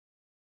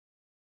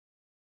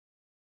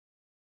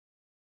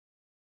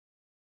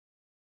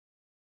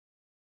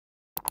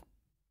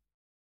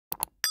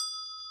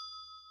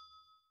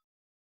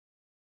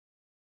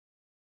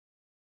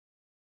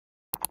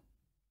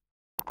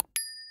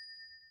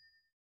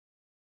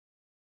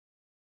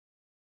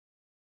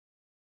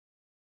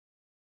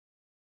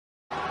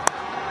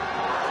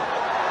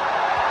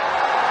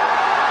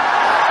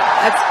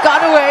It's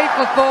got away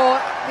for four.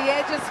 The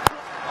edge is...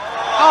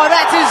 Oh,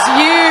 that is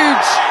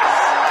huge.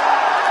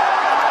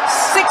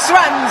 6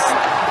 runs.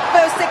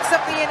 First 6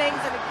 of the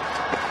innings. And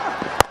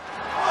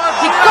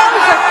he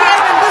goes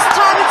again, and this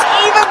time it's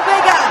even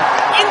bigger.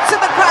 Into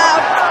the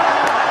crowd.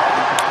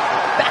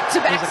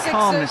 Back-to-back sixes. There's a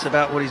calmness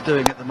about what he's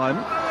doing at the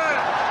moment.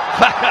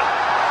 Fakhar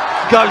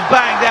goes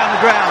bang down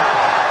the ground,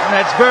 and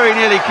that's very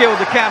nearly killed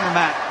the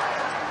cameraman.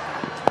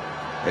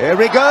 Here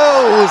he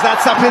goes.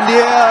 That's up in the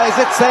air. Is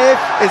it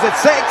safe? Is it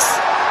 6?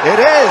 It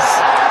is.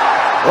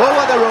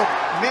 Over the rope.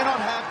 May not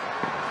have.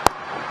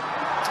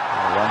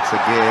 Once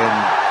again,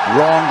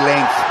 wrong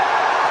length.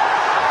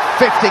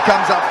 50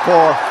 comes up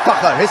for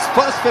Fakhar. His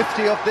first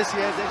 50 of this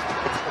year's.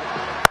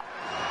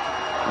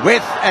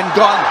 With and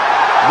gone.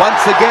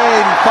 Once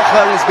again,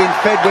 Fakhar has been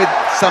fed with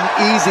some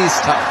easy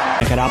stuff.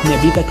 अगर आपने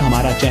अभी तक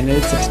हमारा channel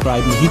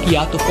subscribe नहीं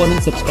किया तो फौरन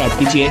subscribe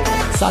कीजिए,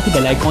 साथ ही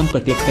बेल आइकॉन पर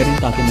क्लिक करें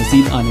ताकि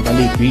मजीद आने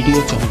वाली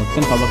वीडियो जो हम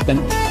वक्तन फवक्तन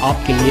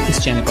आपके लिए इस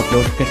चैनल पर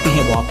अपलोड करते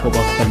हैं वो आपको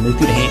वक्त पर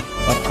मिलती रहे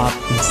और आप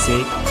इनसे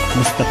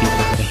मुस्तफीद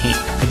होते रहें।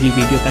 अगली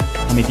वीडियो तक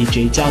हमें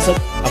दीजिए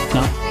इजाज़त,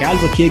 अपना ख्याल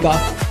रखिएगा।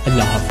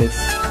 अल्लाह हाफिज़।